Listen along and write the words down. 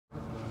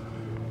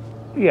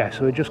Yeah,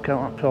 so we just come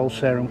up to Old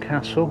Sarum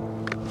Castle,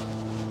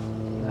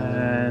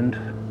 and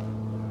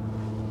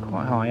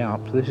quite high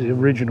up. This is the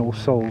original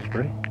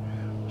Salisbury.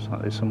 Looks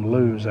like there's some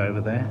loos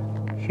over there.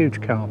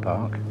 Huge car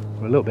park.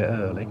 We're a little bit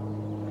early.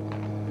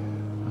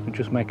 I can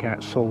just make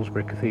out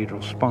Salisbury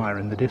Cathedral spire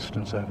in the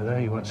distance over there.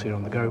 You won't see it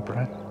on the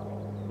GoPro.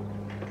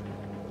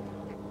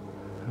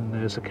 And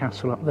there's the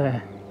castle up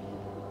there.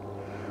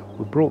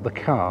 We brought the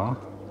car.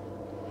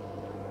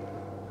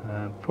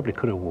 Probably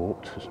could have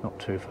walked. It's not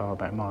too far,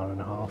 about a mile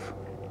and a half.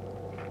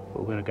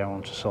 But we're going to go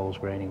on to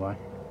Salisbury anyway.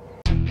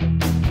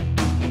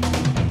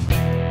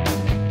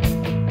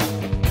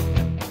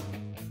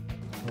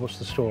 What's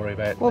the story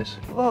about this?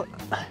 Well,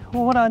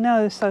 what I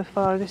know so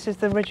far, this is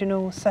the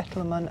original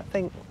settlement. I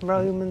think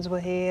Romans were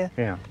here.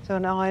 Yeah. So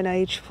an Iron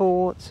Age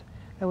fort.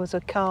 There was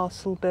a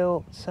castle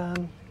built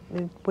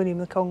in William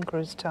the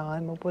Conqueror's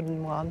time, a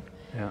wooden one.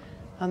 Yeah.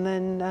 And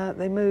then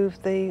they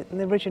moved, the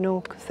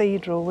original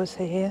cathedral was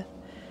here,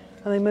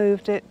 and they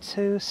moved it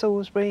to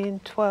Salisbury in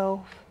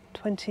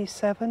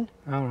 1227.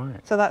 Oh,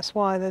 right. So that's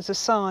why there's a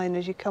sign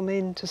as you come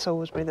into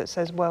Salisbury that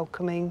says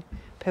welcoming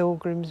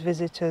pilgrims,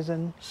 visitors,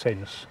 and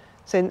since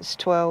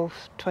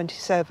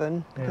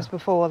 1227, because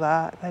before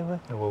that they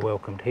were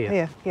welcomed here.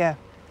 Yeah, yeah.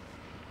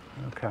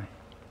 Okay.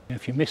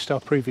 If you missed our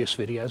previous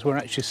videos, we're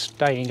actually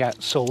staying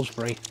at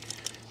Salisbury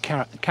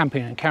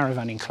Camping and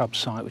Caravanning Club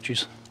site, which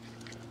is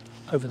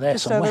over there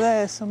Just somewhere. over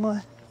there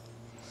somewhere.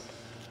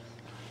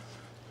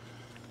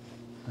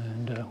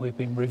 And we've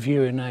been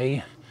reviewing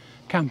a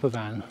camper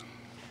van.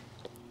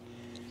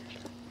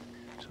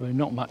 So we've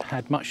not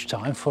had much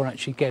time for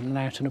actually getting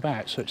out and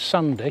about. So it's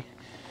Sunday.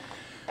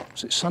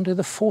 Was it Sunday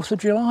the 4th of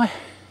July?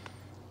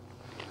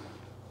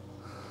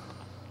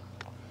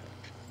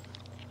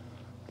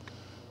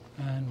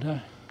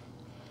 And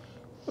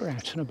we're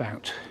out and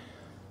about.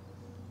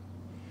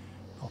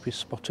 Poppy's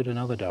spotted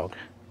another dog.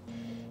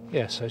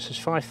 Yeah, so this is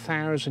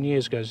 5,000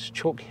 years ago. This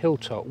chalk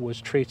hilltop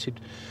was treated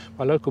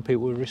by local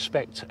people with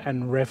respect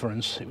and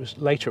reverence.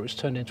 Later it was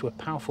turned into a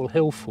powerful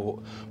hill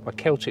fort by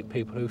Celtic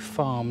people who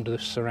farmed the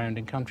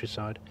surrounding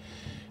countryside.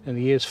 In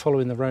the years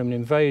following the Roman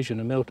invasion,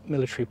 a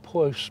military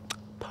post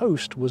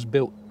was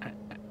built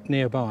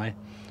nearby.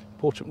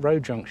 Important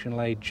road junction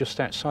lay just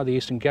outside the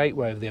eastern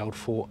gateway of the old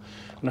fort,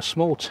 and a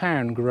small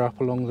town grew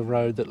up along the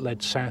road that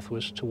led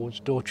southwards towards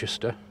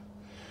Dorchester.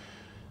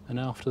 And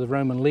after the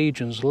Roman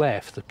legions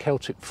left, the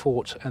Celtic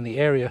fort and the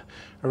area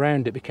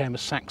around it became a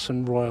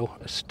Saxon royal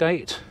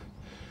estate.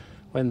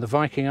 When the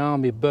Viking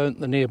army burnt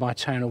the nearby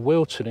town of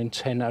Wilton in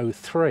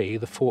 1003,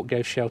 the fort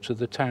gave shelter to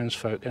the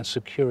townsfolk and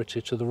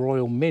security to the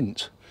royal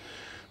mint.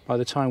 By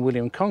the time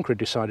William the Conqueror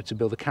decided to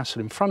build the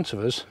castle in front of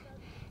us,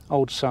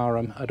 Old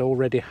Sarum had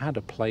already had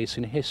a place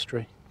in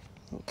history.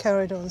 It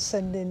carried on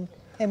sending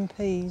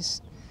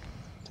MPs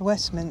to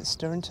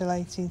Westminster until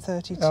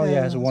 1832. Oh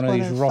yeah, it's one of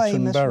these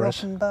rotten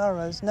boroughs. Rotten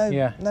boroughs.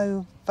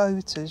 No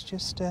voters,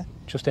 just MPs.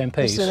 Just an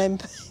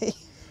MP.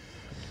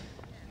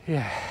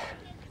 Yeah,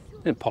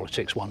 isn't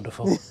politics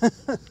wonderful?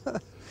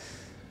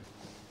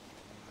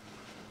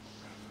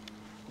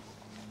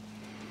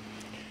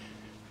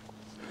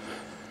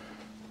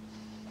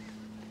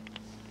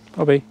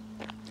 Bobby,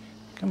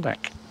 come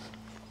back.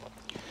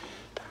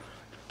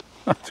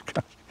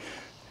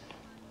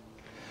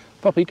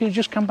 Bobby, could you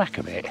just come back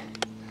a bit?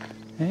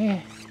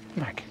 Yeah,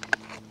 come back.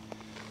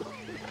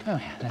 Oh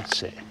yeah,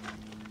 that's it.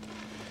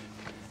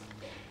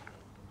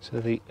 So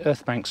the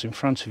earth banks in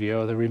front of you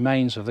are the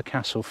remains of the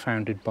castle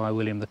founded by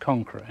William the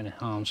Conqueror and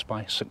enhanced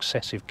by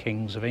successive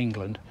kings of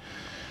England.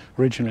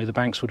 Originally the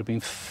banks would have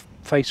been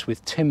faced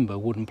with timber,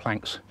 wooden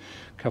planks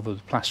covered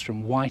with plaster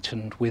and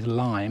whitened with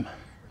lime.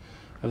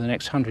 Over the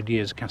next 100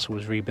 years the castle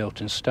was rebuilt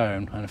in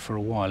stone, and for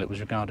a while it was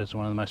regarded as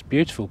one of the most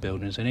beautiful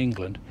buildings in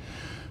England.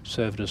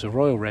 Served as a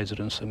royal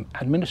residence, an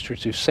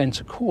administrative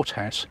centre,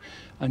 courthouse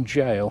and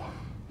jail.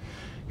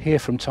 Here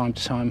from time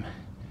to time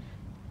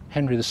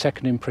Henry II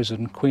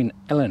imprisoned Queen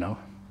Eleanor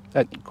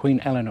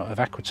of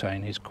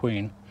Aquitaine, his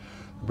queen.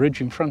 The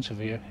bridge in front of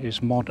you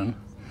is modern,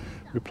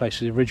 replaces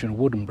the original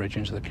wooden bridge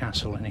into the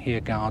castle, and here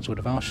guards would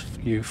have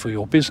asked you for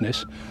your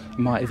business and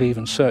might have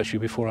even searched you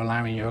before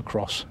allowing you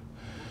across.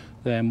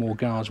 There more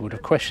guards would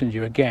have questioned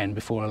you again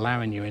before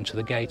allowing you into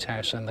the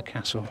gatehouse and the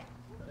castle.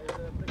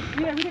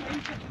 Yeah, we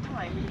didn't take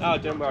time. Oh,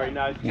 don't worry,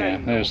 no. Yeah,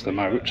 there's the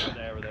moat,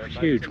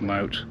 huge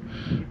moat,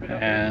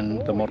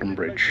 and the modern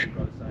bridge.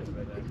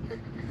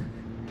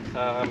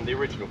 The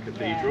original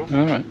cathedral.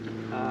 All right.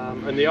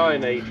 And the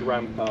Iron Age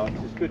rampart.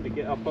 It's good to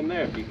get up on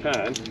there if you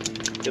can.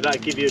 Yeah,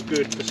 that'll give you a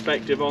good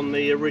perspective on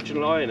the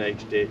original Iron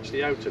Age ditch,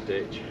 the outer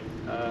ditch.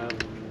 Yeah,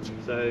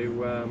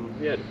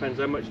 it depends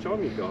how much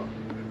time you've got.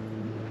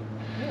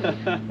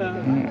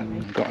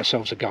 Got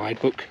ourselves a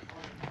guidebook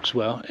as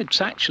well.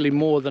 It's actually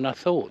more than I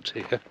thought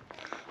here.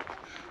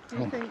 Do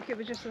you think it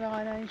was just an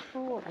Iron Age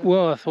fort?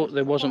 Well, I thought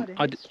there wasn't.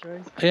 I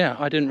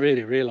didn't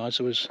really realise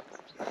there was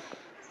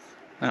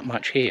that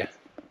much here.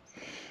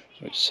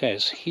 So it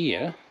says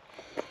here,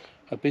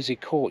 a busy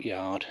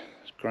courtyard.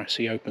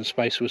 Grassy open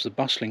space was the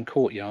bustling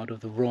courtyard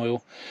of the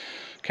royal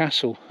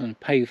castle, and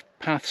paved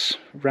paths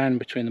ran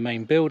between the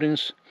main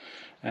buildings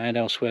and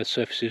elsewhere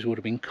surfaces would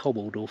have been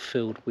cobbled or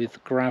filled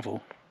with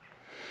gravel.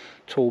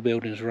 Tall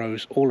buildings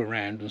rose all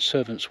around, and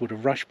servants would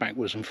have rushed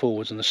backwards and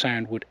forwards, and the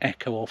sound would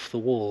echo off the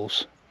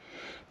walls.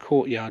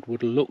 Courtyard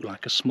would look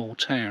like a small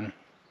town.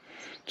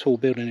 Tall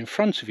building in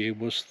front of you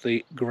was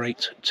the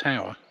Great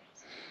Tower,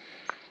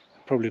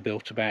 probably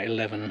built about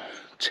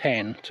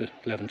 1110 to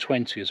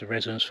 1120 as a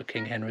residence for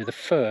King Henry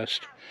I.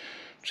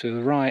 To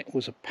the right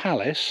was a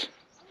palace,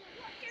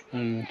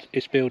 and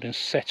its buildings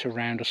set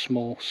around a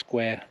small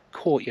square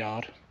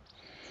courtyard.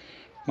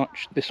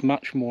 This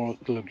much more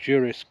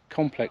luxurious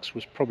complex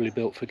was probably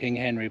built for King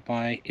Henry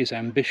by his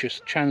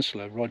ambitious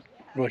chancellor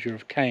Roger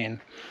of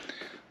Caen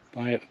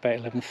by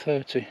about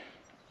 1130.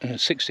 In the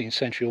 16th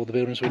century all the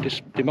buildings were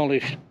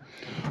demolished.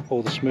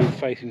 All the smooth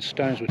facing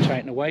stones were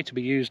taken away to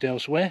be used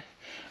elsewhere,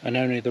 and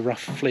only the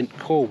rough flint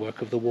core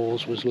work of the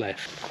walls was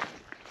left.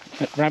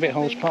 Rabbit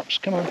holes, Pops,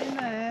 come on.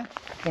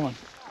 Come on.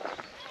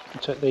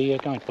 Take the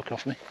guidebook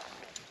off me.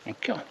 And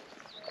come on.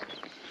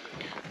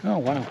 Oh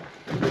wow.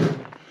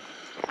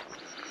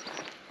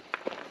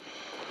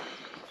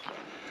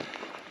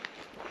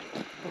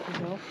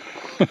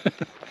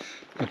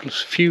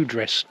 There's a few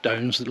dress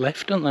stones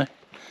left, aren't there?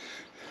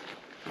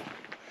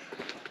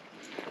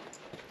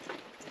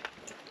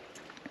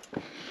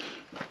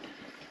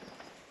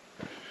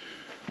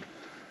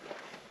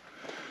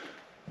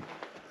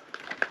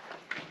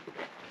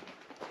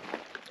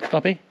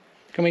 Puppy,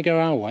 can we go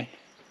our way?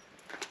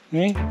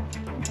 Eh?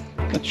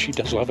 She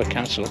does love a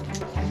castle. Do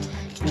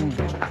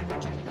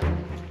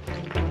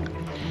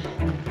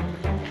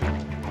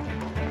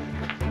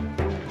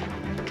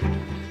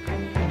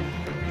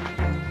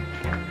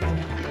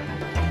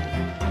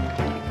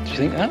you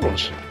think that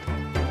was?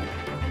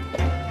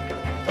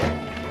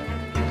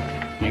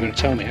 You're going to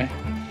tell me, eh?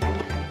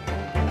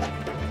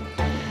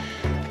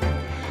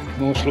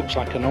 It almost looks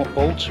like an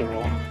altar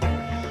or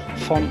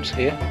font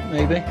here,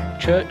 maybe.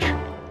 Church?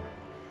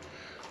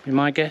 Be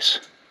my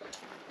guess.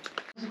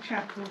 There's a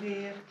chapel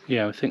here.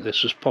 Yeah, I think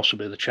this was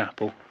possibly the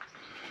chapel.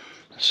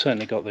 It's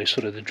certainly got these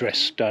sort of the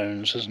dressed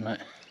stones, hasn't it?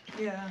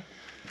 Yeah.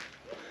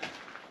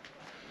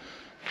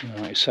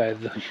 Like you say,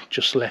 they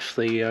just left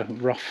the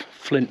rough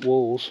flint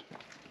walls.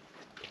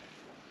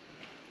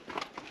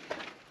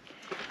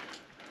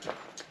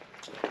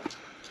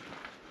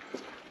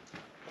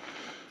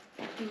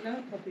 You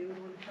know, probably would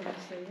want to come and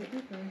see it,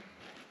 would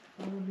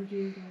they? 100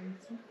 years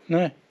later.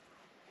 No.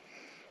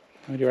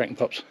 What do you reckon,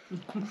 Pops?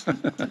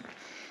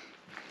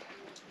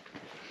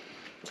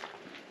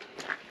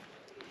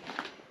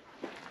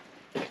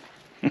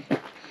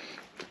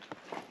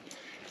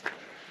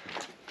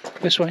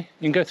 This way.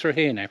 You can go through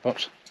here now,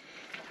 Pops.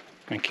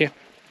 Thank you.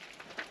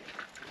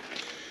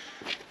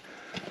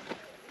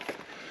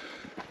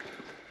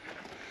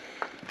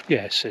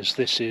 Yeah, it says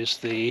this is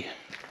the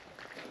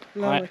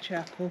Lower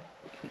chapel.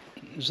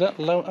 Is that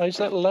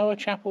lower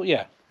chapel?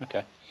 Yeah.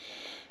 Okay.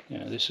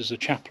 Yeah, this is the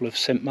chapel of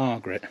St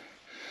Margaret.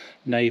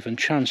 Nave and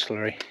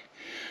chancellery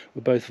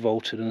were both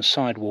vaulted, and the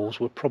side walls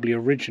were probably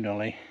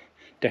originally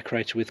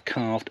decorated with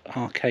carved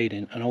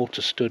arcading. An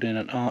altar stood in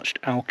an arched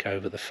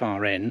alcove at the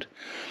far end.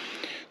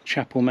 The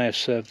chapel may have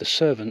served the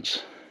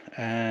servants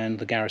and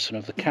the garrison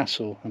of the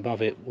castle.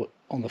 Above it,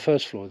 on the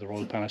first floor of the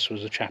royal palace,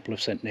 was the chapel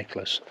of St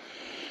Nicholas,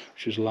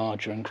 which was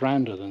larger and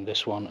grander than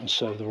this one and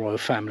served the royal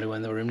family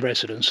when they were in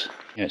residence.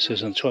 Yeah, it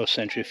says in the 12th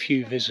century a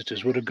few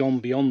visitors would have gone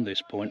beyond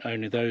this point.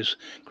 Only those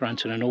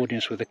granted an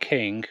audience with the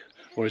king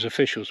or his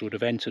officials would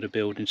have entered a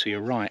building to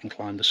your right and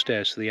climbed the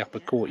stairs to the upper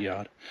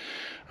courtyard.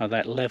 At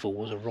that level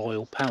was a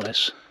royal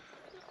palace.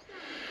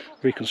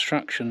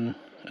 Reconstruction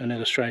and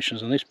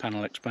illustrations on this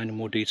panel explain in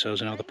more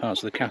details in other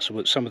parts of the castle,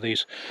 but some of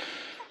these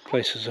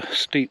places are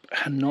steep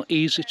and not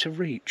easy to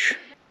reach.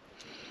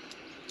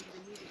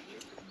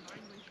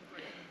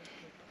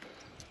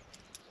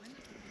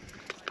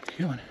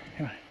 Come on,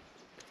 come on.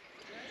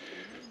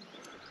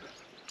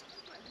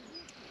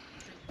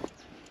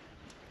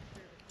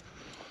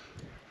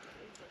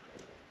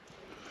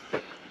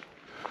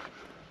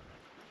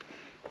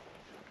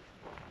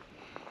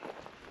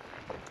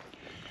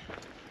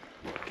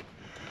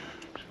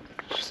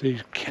 It's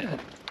the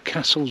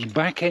castle's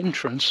back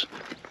entrance.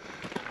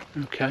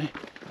 Okay.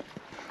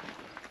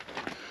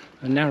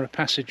 A narrow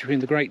passage between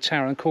the Great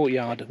Tower and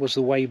Courtyard was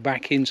the way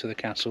back into the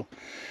castle.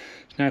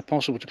 It's now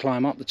possible to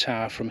climb up the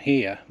tower from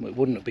here. It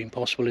wouldn't have been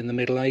possible in the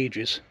Middle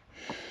Ages.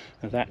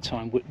 At that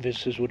time,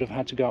 visitors would have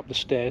had to go up the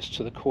stairs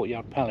to the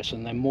Courtyard Palace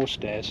and then more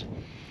stairs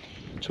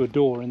to a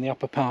door in the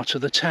upper part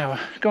of the tower.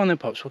 Go on then,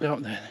 Pops, we'll go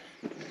up there.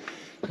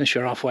 Since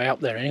you're halfway up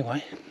there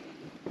anyway.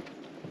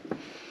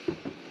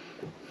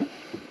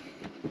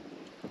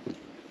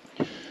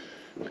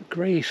 Good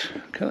grief,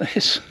 look at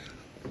this.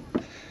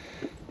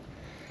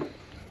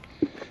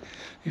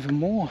 Even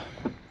more.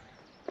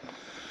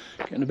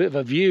 Getting a bit of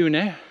a view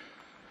now.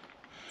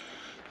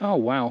 Oh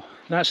wow,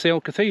 that's the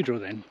old cathedral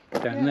then,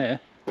 down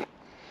there.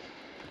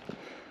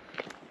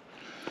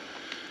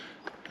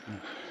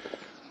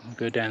 We'll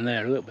go down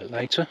there a little bit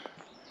later.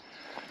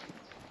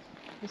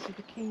 This is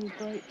the King's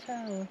Great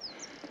Tower.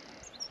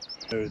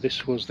 So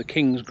this was the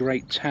King's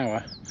Great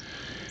Tower,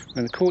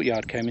 When the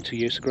courtyard came into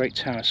use, the great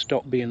tower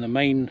stopped being the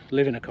main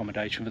living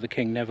accommodation for the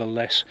king.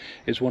 Nevertheless,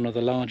 it was one of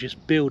the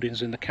largest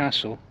buildings in the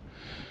castle,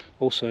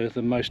 also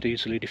the most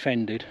easily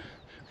defended.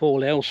 If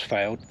all else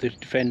failed, the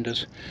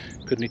defenders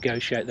could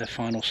negotiate their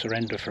final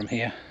surrender from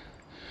here.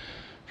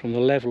 From the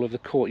level of the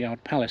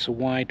courtyard palace, a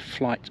wide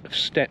flight of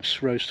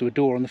steps rose to a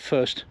door on the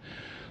first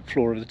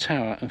floor of the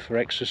tower, and for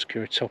extra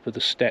security, top of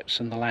the steps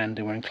and the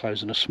landing were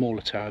enclosed in a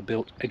smaller tower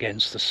built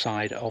against the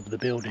side of the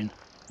building.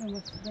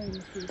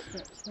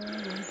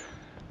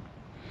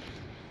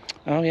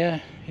 Oh yeah,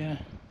 yeah.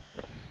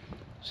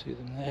 See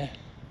them there.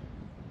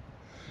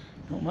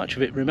 Not much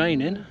of it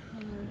remaining.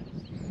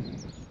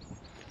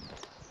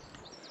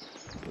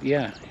 But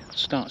yeah, you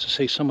start to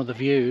see some of the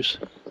views.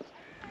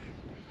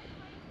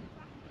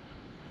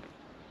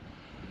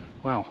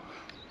 Wow.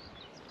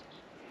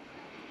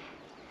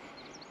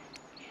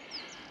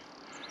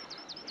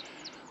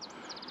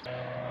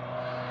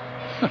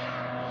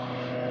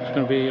 It's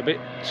going to be a bit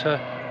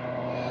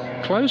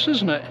close,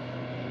 isn't it?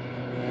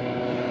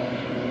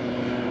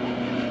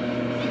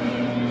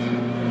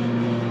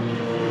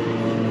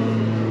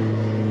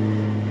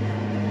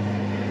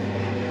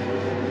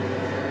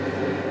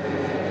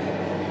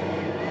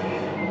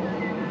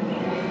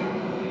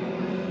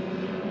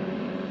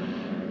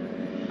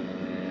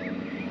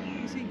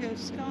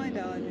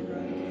 Skydiving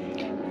right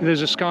here.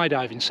 There's a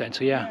skydiving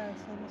centre, yeah. Yeah,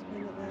 so it must be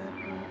at the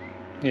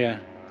airport. Yeah.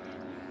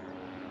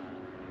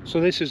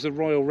 So this is the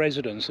royal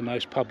residence, the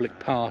most public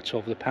part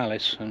of the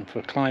palace, and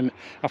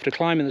after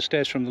climbing the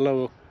stairs from the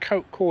lower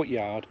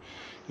courtyard,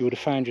 you would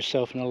have found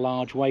yourself in a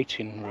large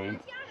waiting room.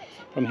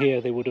 From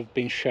here they would have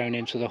been shown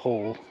into the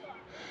hall.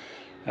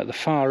 At the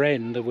far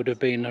end there would have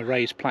been a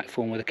raised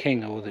platform with a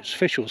king or its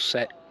officials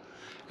set,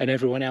 and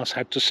everyone else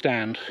had to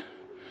stand.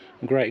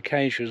 On great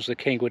occasions the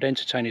king would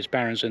entertain his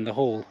barons in the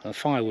hall. A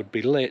fire would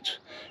be lit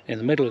in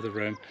the middle of the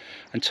room,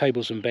 and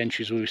tables and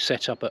benches would be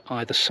set up at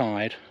either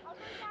side.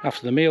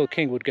 After the meal, the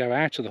king would go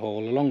out of the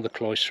hall, along the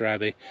cloister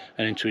abbey,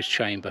 and into his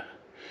chamber.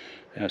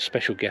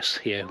 Special guests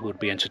here would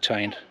be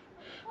entertained.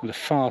 On the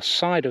far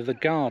side of the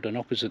garden,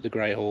 opposite the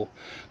Great Hall,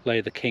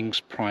 lay the king's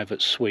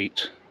private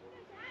suite.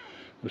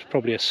 There was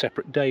probably a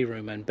separate day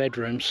room and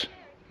bedrooms,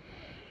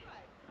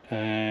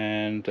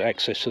 and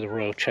access to the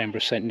royal chamber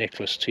of St.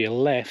 Nicholas. To your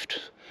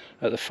left,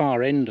 at the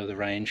far end of the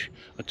range,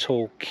 a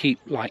tall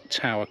keep-like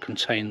tower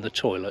contained the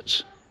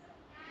toilets.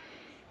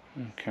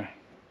 Okay.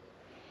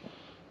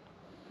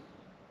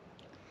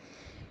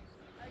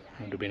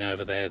 Would have been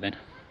over there then.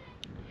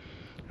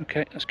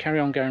 Okay, let's carry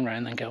on going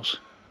round then, girls.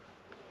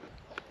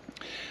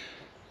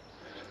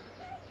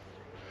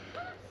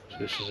 So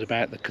this is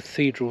about the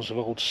cathedrals of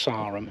Old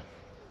Sarum.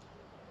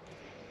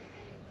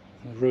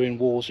 The ruined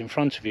walls in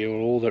front of you are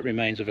all that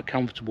remains of a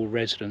comfortable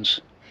residence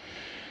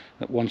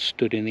that once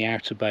stood in the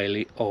outer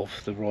bailey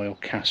of the royal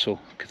castle.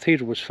 The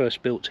cathedral was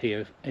first built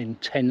here in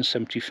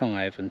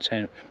 1075 and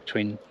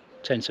between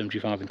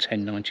 1075 and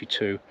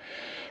 1092.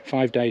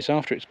 5 days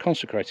after it was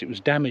consecrated, it was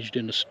damaged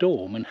in a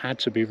storm and had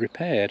to be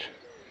repaired.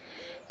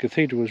 The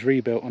cathedral was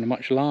rebuilt on a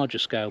much larger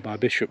scale by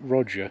Bishop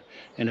Roger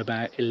in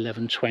about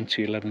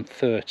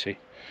 1120-1130.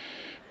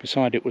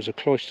 Beside it was a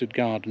cloistered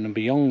garden, and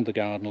beyond the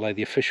garden lay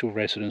the official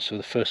residence of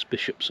the first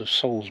bishops of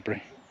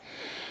Salisbury.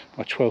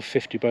 By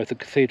 1250 both the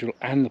cathedral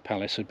and the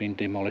palace had been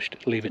demolished,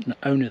 leaving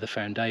only the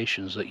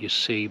foundations that you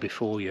see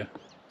before you.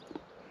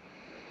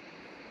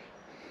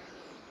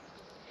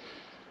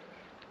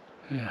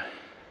 Yeah.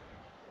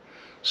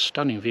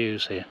 Stunning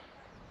views here.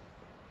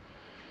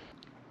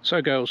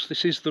 So girls,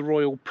 this is the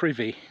royal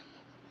privy.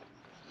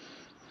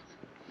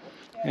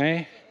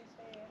 Eh?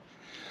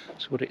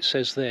 That's what it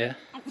says there.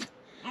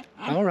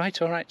 Alright,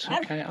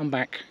 okay, I'm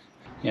back.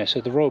 Yeah, so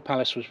the royal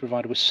palace was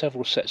provided with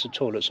several sets of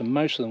toilets, and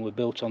most of them were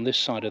built on this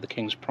side of the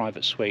king's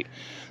private suite.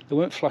 They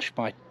weren't flushed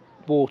by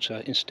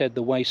water, instead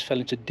the waste fell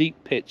into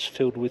deep pits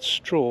filled with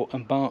straw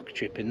and bark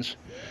chippings.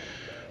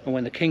 And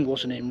when the king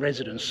wasn't in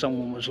residence,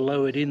 someone was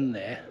lowered in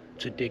there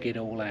to dig it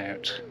all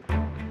out.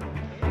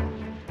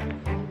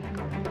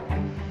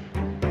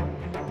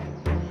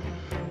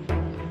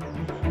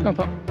 Come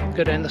on,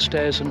 go down the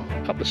stairs and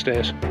up the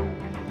stairs.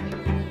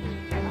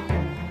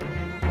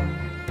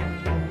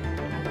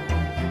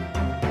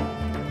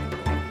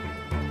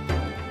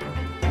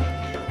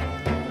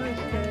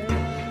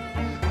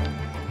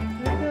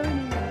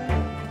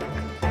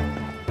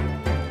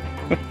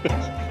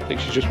 I think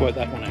she's just worked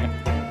that one out.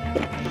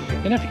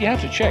 You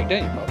have to check,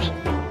 don't you, Pops?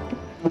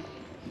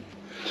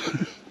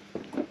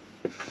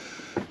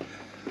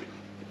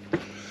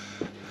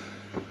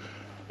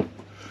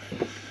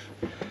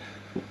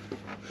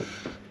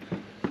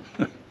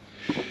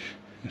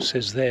 It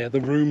says there, the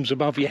room's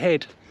above your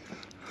head.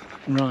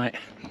 Right.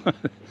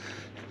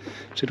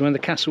 So when the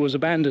castle was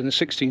abandoned in the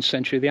 16th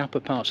century, the upper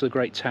parts of the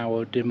great tower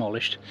were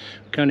demolished.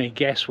 We can only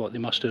guess what they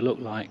must have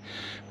looked like.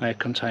 They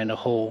contained a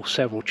hall,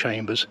 several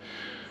chambers,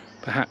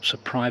 perhaps a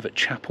private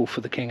chapel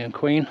for the king and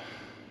queen.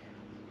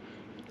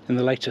 In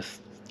the later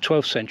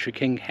 12th century,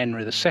 King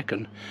Henry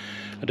II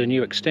had a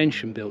new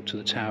extension built to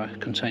the tower,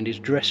 contained his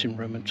dressing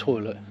room and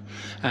toilet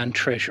and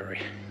treasury.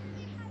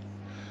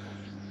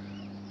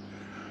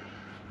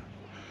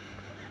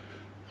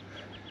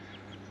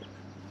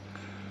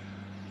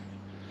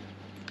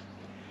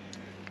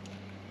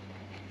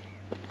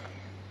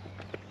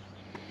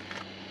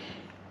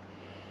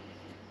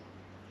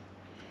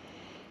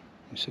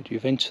 He said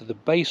you've entered the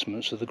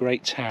basements of the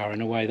Great Tower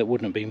in a way that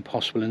wouldn't have been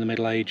possible in the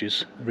Middle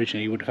Ages.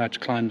 Originally you would have had to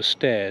climb the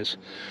stairs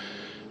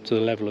to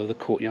the level of the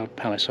Courtyard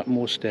Palace, up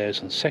more stairs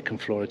on the second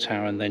floor of the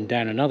tower, and then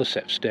down another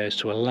set of stairs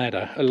to a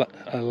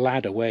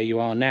ladder where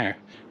you are now.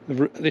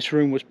 This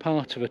room was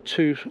part of a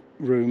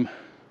two-room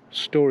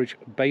storage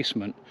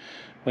basement.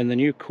 When the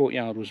new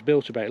courtyard was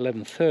built about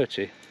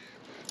 1130,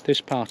 this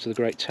part of the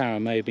Great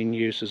Tower may have been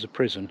used as a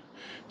prison,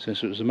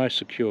 since it was the most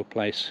secure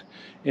place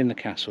in the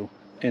castle.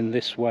 In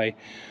this way,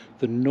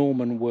 the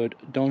Norman word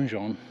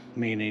donjon,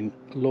 meaning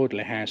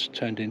lordly house,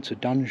 turned into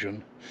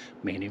dungeon,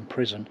 meaning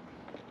prison.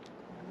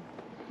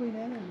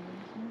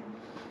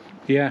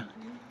 Yeah.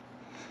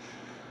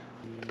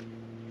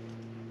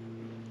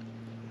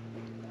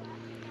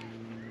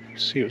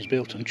 See, it was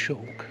built on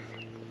chalk.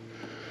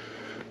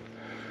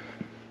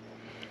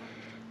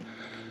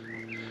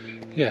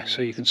 Yeah,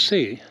 so you can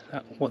see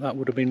what that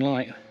would have been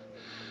like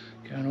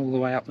going all the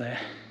way up there.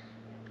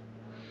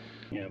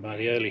 Yeah, by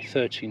the early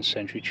 13th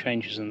century,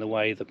 changes in the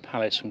way the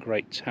palace and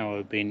Great Tower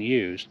had been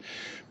used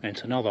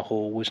meant another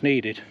hall was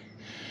needed.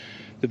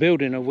 The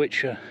building, of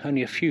which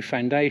only a few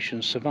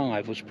foundations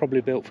survive, was probably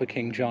built for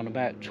King John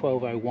about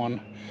 1201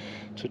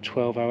 to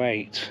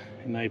 1208.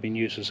 It may have been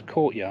used as a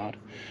courtyard.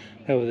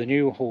 However, the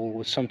new hall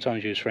was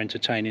sometimes used for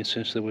entertaining,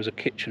 since there was a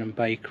kitchen and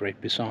bakery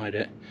beside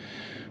it.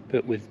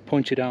 But with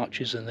pointed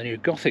arches and the new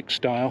Gothic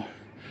style,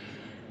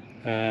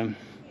 the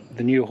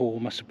new hall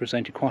must have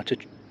presented quite a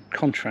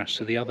contrast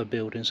to the other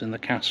buildings in the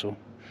castle.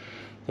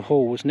 The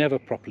hall was never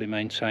properly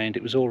maintained.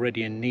 It was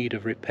already in need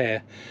of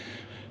repair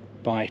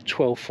by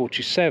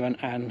 1247,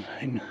 and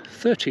in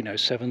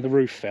 1307 the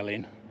roof fell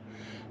in.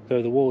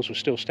 Though the walls were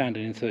still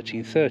standing in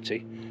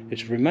 1330,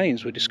 its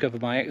remains were discovered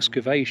by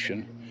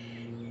excavation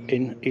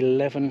in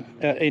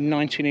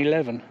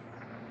 1911.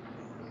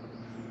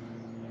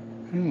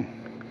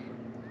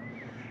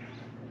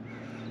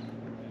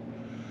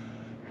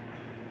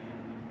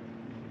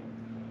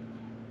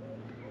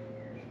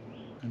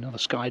 Another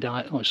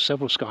skydiver, or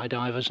several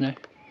skydivers now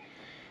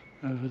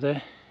over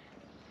there.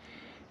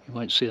 You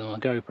won't see them on a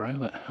GoPro,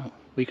 but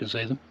we can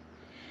see them.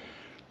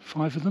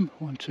 5 of them.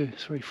 1, 2,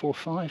 3, 4,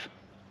 5.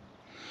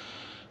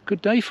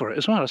 Good day for it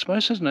as well, I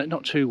suppose, isn't it?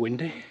 Not too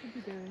windy.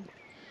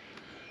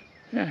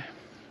 Yeah.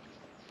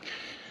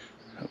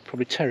 That would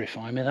probably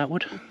terrify me, that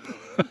would.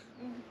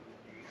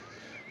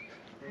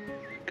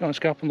 Go on, let's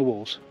go up on the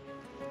walls.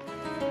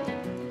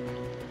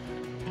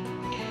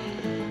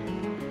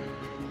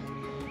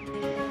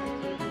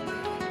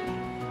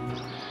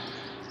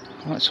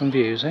 Quite some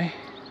views, eh?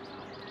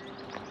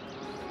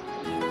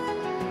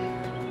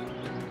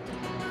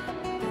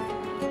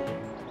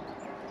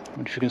 I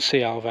wonder if you can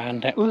see our van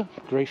down. Oh,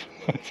 grief.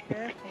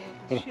 Careful,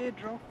 there's a sheer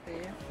drop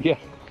here. Yeah.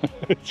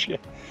 Yeah.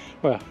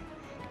 Well,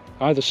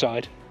 either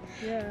side.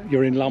 Yeah.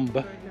 You're in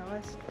lumber. Very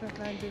nice. Don't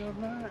land it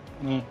on that.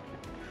 No. You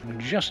can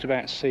just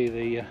about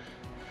see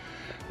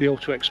the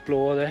auto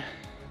explore there.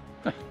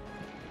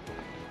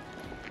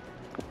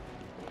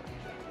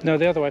 No,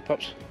 the other way,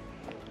 Pops.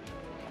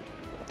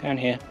 Down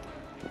here.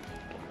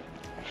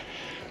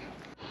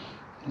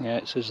 Yeah,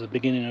 it says the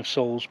beginning of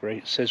Salisbury.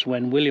 It says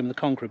when William the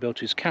Conqueror built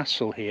his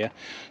castle here,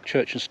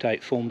 church and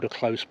state formed a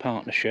close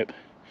partnership.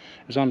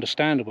 It was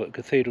understandable that a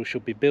cathedral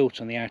should be built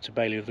on the outer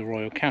bailey of the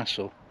royal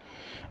castle.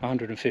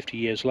 150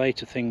 years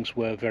later, things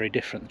were very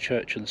different. The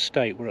church and the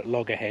state were at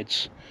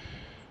loggerheads,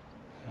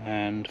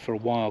 and for a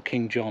while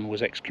King John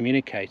was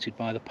excommunicated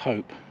by the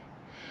Pope.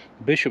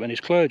 The bishop and his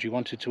clergy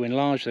wanted to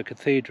enlarge the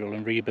cathedral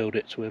and rebuild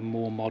it to a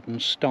more modern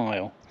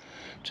style.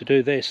 To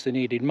do this, they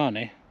needed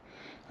money,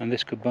 and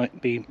this could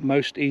be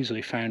most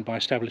easily found by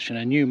establishing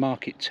a new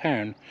market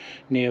town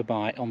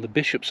nearby on the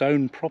bishop's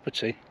own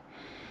property.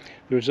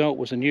 The result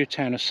was a new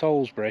town of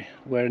Salisbury,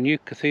 where a new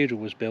cathedral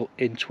was built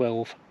in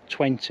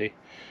 1220.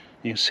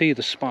 You can see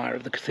the spire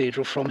of the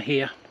cathedral from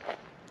here.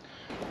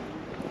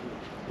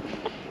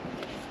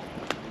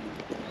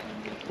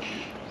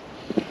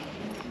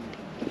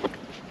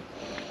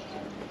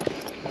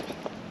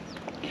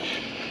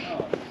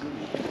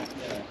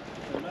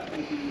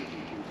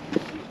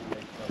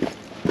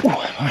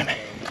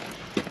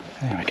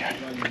 There we go.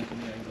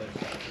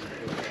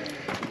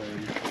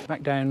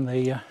 Back down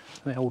the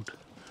old,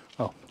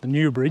 well, the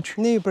new bridge.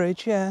 New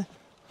bridge, yeah.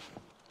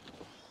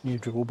 New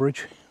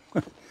drawbridge.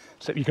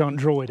 Except you can't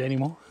draw it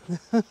anymore.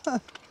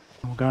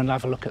 We'll go and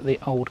have a look at the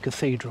old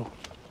cathedral.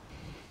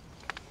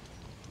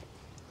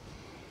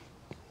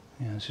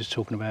 Yeah, this is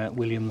talking about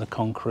William the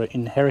Conqueror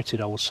inherited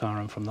Old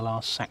Sarum from the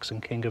last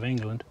Saxon king of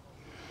England.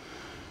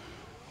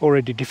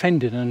 Already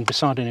defended and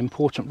beside an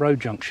important road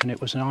junction,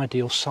 it was an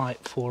ideal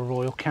site for a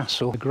royal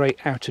castle. The great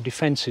outer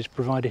defences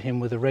provided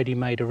him with a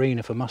ready-made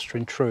arena for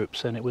mustering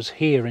troops, and it was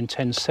here in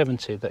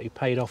 1070 that he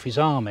paid off his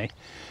army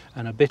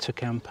and after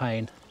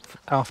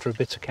a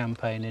bitter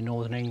campaign in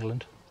northern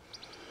England.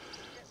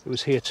 It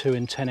was here too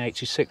in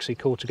 1086 he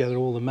called together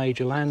all the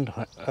major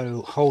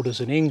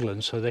landholders in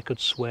England so they could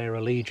swear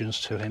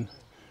allegiance to him,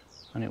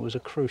 and it was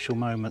a crucial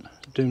moment.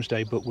 The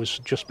Domesday Book was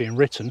just being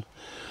written.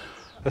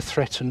 A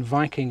threatened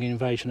Viking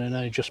invasion had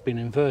only just been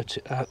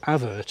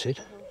averted,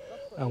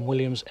 and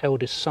William's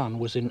eldest son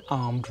was in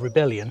armed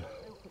rebellion.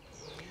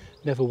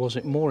 Never was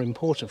it more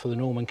important for the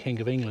Norman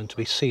King of England to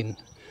be seen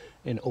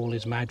in all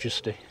his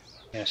majesty.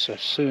 Yeah, so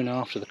soon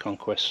after the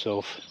conquest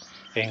of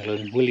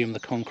England, William the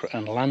Conqueror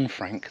and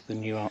Lanfranc, the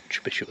new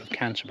Archbishop of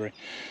Canterbury,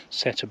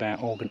 set about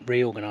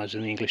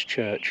reorganising the English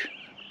Church.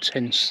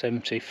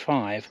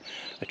 1075,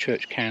 a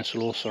church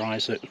council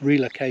authorised the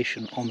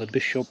relocation on the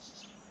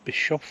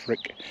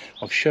bishopric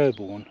of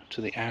Sherborne to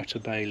the outer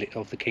bailey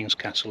of the King's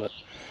Castle at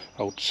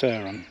Old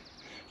Sarum.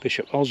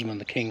 Bishop Osmond,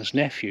 the King's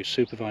nephew,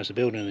 supervised the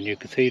building of the new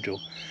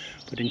cathedral,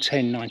 but in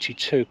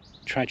 1092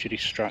 tragedy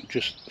struck.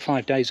 Just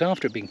 5 days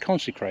after it being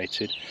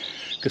consecrated,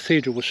 the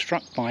cathedral was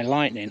struck by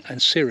lightning and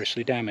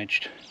seriously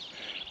damaged.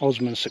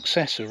 Osmond's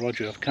successor,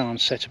 Roger of Caen,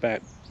 set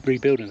about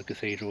rebuilding the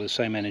cathedral with the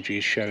same energy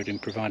he showed in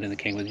providing the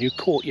king with a new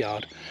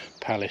courtyard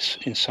palace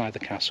inside the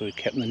castle. He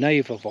kept the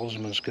nave of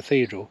Osmond's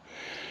cathedral,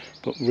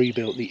 but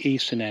rebuilt the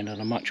eastern end on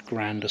a much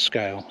grander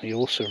scale. He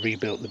also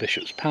rebuilt the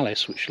bishop's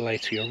palace, which lay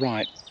to your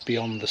right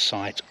beyond the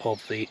site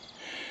of the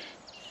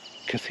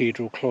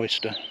cathedral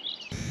cloister.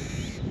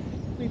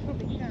 We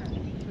probably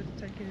can, but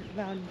taking it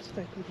round and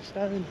stuck with a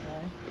stone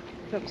there.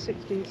 That was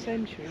 16th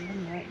century,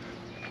 wasn't it?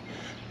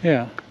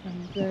 Yeah.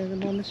 And the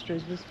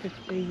monasteries was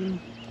 15.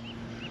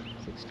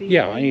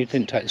 Yeah, you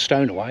didn't take the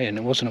stone away, and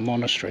it wasn't a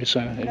monastery, so...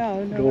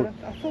 No,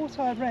 I thought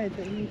I read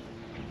that he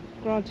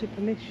granted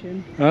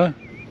permission. Oh? It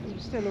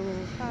was still a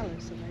royal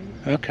palace, I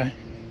think. Okay.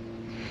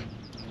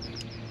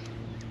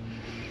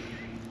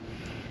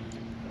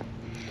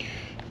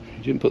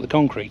 He didn't put the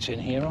concrete in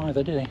here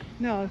either, did he?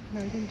 No, he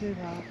didn't do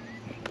that.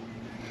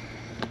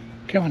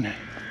 Come on now.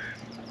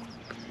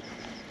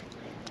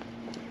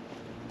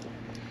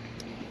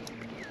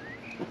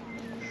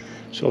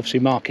 So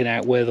obviously marking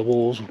out where the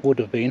walls would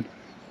have been.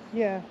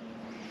 Yeah.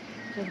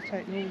 Got to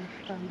take the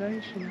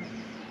foundation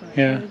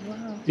yeah. As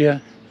well. Yeah.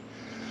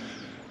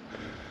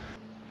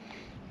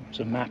 There's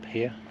a map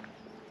here.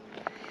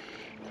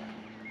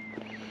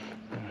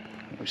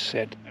 We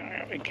said,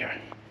 there we go.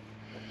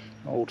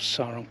 Old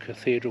Sarum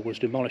Cathedral was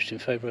demolished in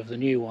favour of the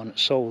new one at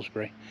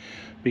Salisbury,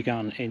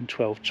 begun in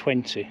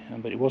 1220,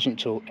 but it wasn't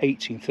until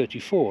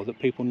 1834 that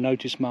people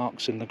noticed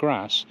marks in the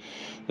grass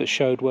that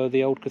showed where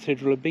the old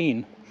cathedral had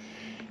been.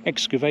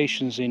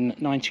 Excavations in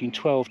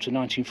 1912 to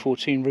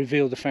 1914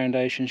 revealed the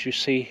foundations you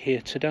see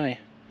here today.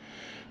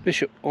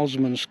 Bishop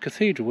Osmond's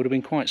cathedral would have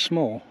been quite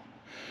small.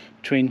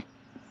 Between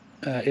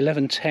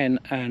 1110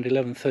 and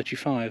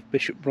 1135,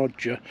 Bishop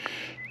Roger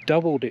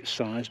doubled its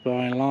size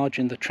by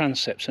enlarging the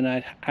transepts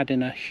and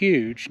adding a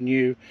huge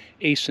new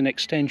eastern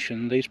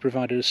extension. These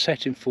provided a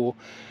setting for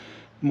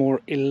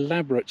more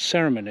elaborate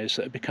ceremonies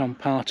that had become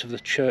part of the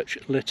church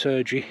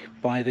liturgy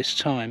by this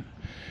time.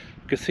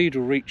 The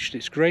cathedral reached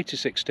its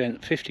greatest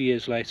extent 50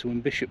 years later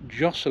when Bishop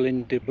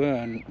Jocelyn de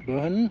Bohun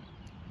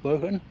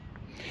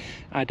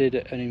added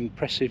an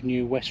impressive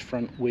new west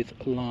front with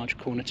large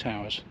corner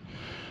towers.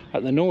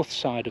 At the north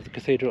side of the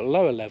cathedral at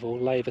lower level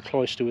lay the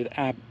cloister with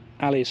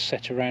alleys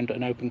set around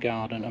an open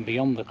garden, and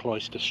beyond the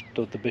cloister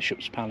stood the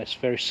bishop's palace,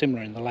 very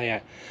similar in the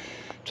layout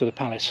to the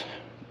palace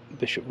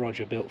Bishop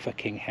Roger built for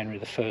King Henry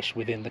I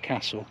within the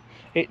castle.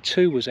 It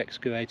too was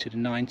excavated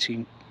in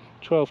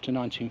 1912 to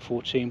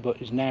 1914,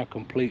 but is now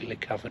completely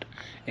covered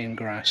in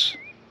grass.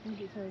 I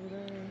think it's over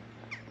there,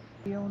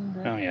 beyond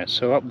it. Oh yeah,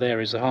 so up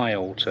there is the high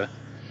altar.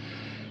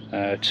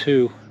 Right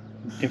in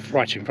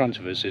front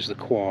of us is the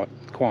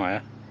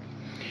choir.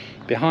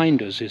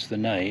 Behind us is the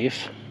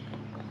nave.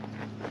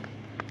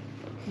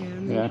 Yeah,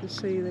 and you can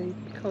see the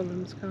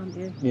columns, can't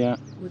you? Yeah.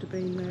 Would have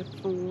been there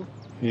before.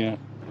 Yeah,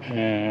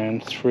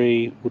 and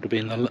 3 would have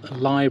been the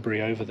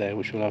library over there,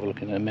 which we'll have a look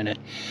at in a minute.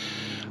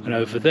 And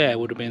over there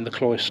would have been the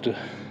cloister.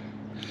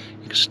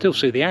 You can still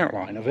see the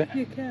outline of it.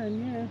 You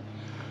can, yeah.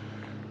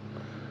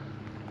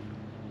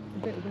 A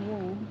bit of the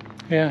wall.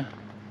 Yeah.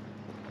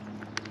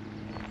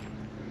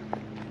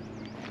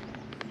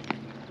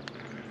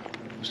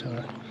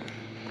 So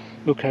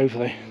look over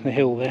the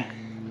hill there.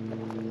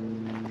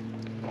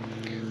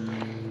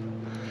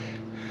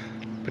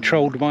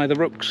 Patrolled by the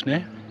rooks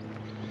now.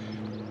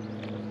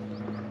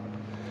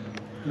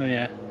 Oh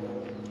yeah.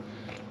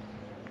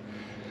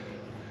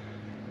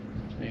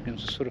 So you can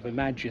sort of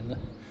imagine them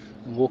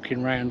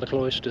walking round the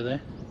cloister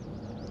there.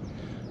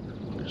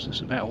 Because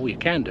that's about all you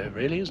can do,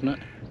 really, isn't it?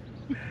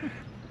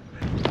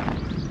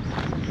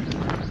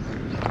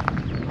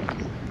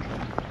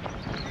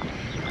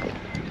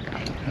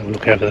 Have a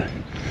look over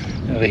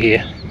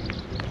here.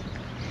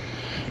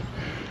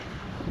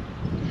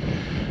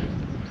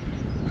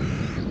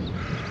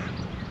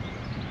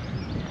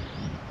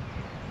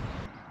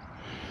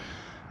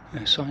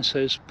 The sign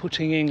says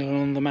putting England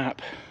on the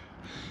map.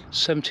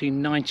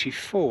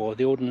 1794,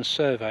 the Ordnance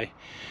Survey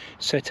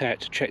set out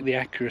to check the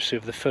accuracy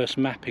of the first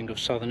mapping of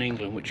southern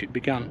England, which had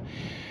begun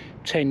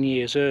 10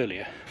 years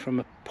earlier. From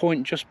a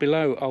point just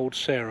below Old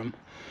Sarum,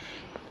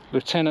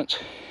 Lieutenant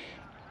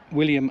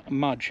William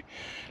Mudge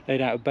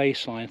laid out a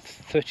baseline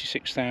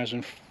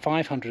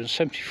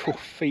 36,574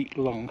 feet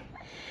long.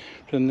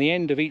 From the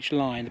end of each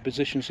line, the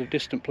positions of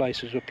distant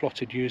places were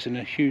plotted using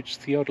a huge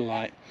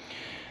theodolite.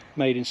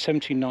 made in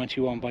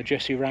 1791 by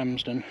Jesse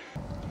Ramsden.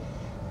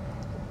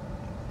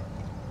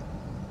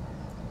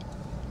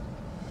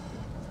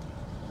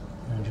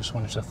 I just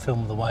wanted to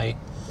film the way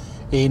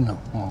in,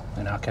 or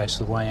in our case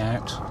the way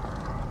out.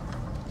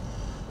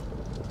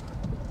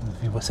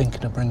 If you were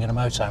thinking of bringing a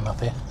motorhome up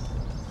here.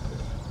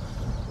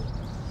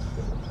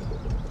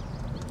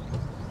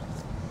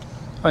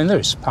 I mean, there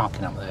is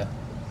parking up there,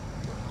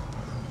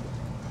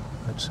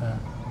 but I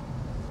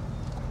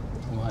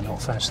might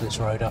not fancy this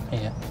road up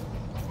here.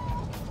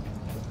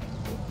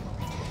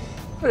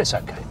 But it's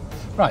okay.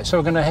 Right, so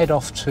we're going to head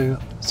off to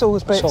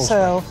Salisbury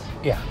itself.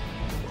 Yeah,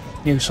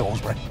 New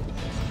Salisbury.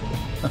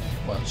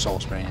 Well,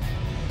 Salisbury.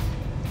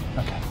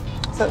 Okay.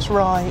 That's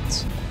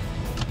right.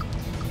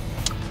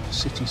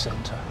 City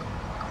centre.